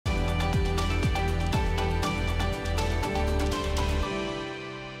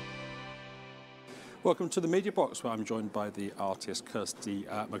Welcome to the Mediabox, where I'm joined by the artist Kirstie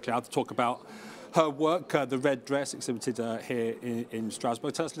Macleod to talk about her work, the red dress, exhibited here in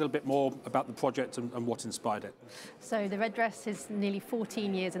Strasbourg. Tell us a little bit more about the project and what inspired it. So the red dress is nearly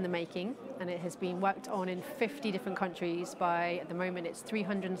 14 years in the making, and it has been worked on in 50 different countries by, at the moment, it's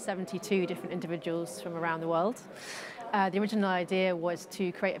 372 different individuals from around the world. The original idea was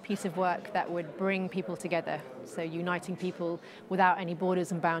to create a piece of work that would bring people together, so uniting people without any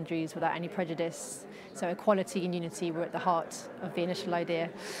borders and boundaries, without any prejudice. So equality and unity were at the heart of the initial idea.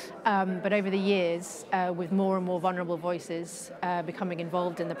 But over the years, with more and more vulnerable voices becoming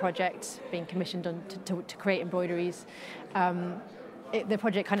involved in the project, being commissioned to create embroideries, the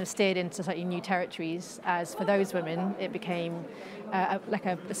project kind of steered into slightly new territories, as for those women it became like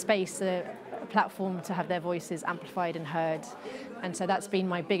a space, a platform to have their voices amplified and heard. And so that's been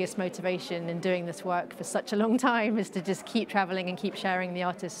my biggest motivation in doing this work for such a long time, is to just keep travelling and keep sharing the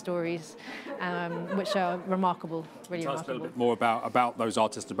artists' stories, which are remarkable, really remarkable. Tell us a little bit more about those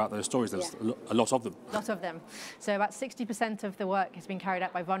artists, about those stories. There's a lot of them. A lot of them. So about 60% of the work has been carried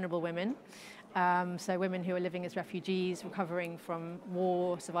out by vulnerable women. So women who are living as refugees, recovering from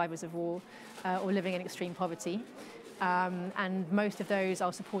war, survivors of war, or living in extreme poverty. And most of those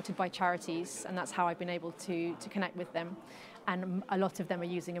are supported by charities, and that's how I've been able to connect with them. And a lot of them are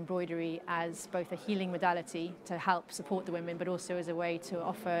using embroidery as both a healing modality to help support the women, but also as a way to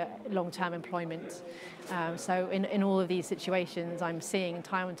offer long-term employment. So in all of these situations, I'm seeing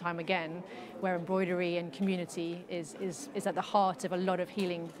time and time again where embroidery and community is at the heart of a lot of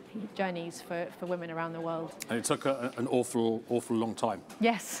healing journeys for women around the world. And it took an awful long time.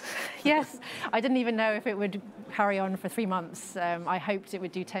 Yes, yes. I didn't even know if it would carry on for 3 months. I hoped it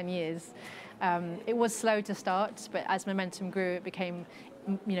would do 10 years. It was slow to start, but as momentum grew, it became,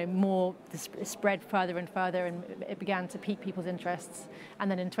 more spread further and further, and it began to pique people's interests. And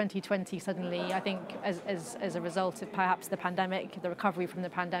then in 2020, suddenly, I think, as a result of perhaps the pandemic, the recovery from the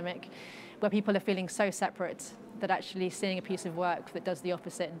pandemic, where people are feeling so separate, that actually seeing a piece of work that does the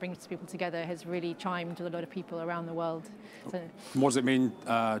opposite and brings people together has really chimed with a lot of people around the world. So, what does it mean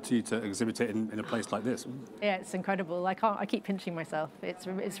to you to exhibit it in a place like this? Yeah, it's incredible. I keep pinching myself.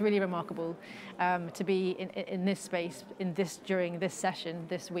 It's really remarkable to be in this space, during this session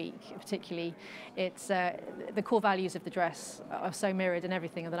this week particularly. It's the core values of the dress are so mirrored in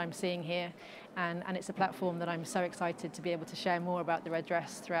everything that I'm seeing here, and it's a platform that I'm so excited to be able to share more about the red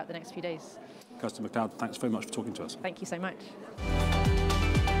dress throughout the next few days. Kirstie Macleod, thanks very much for talking to us. Thank you so much.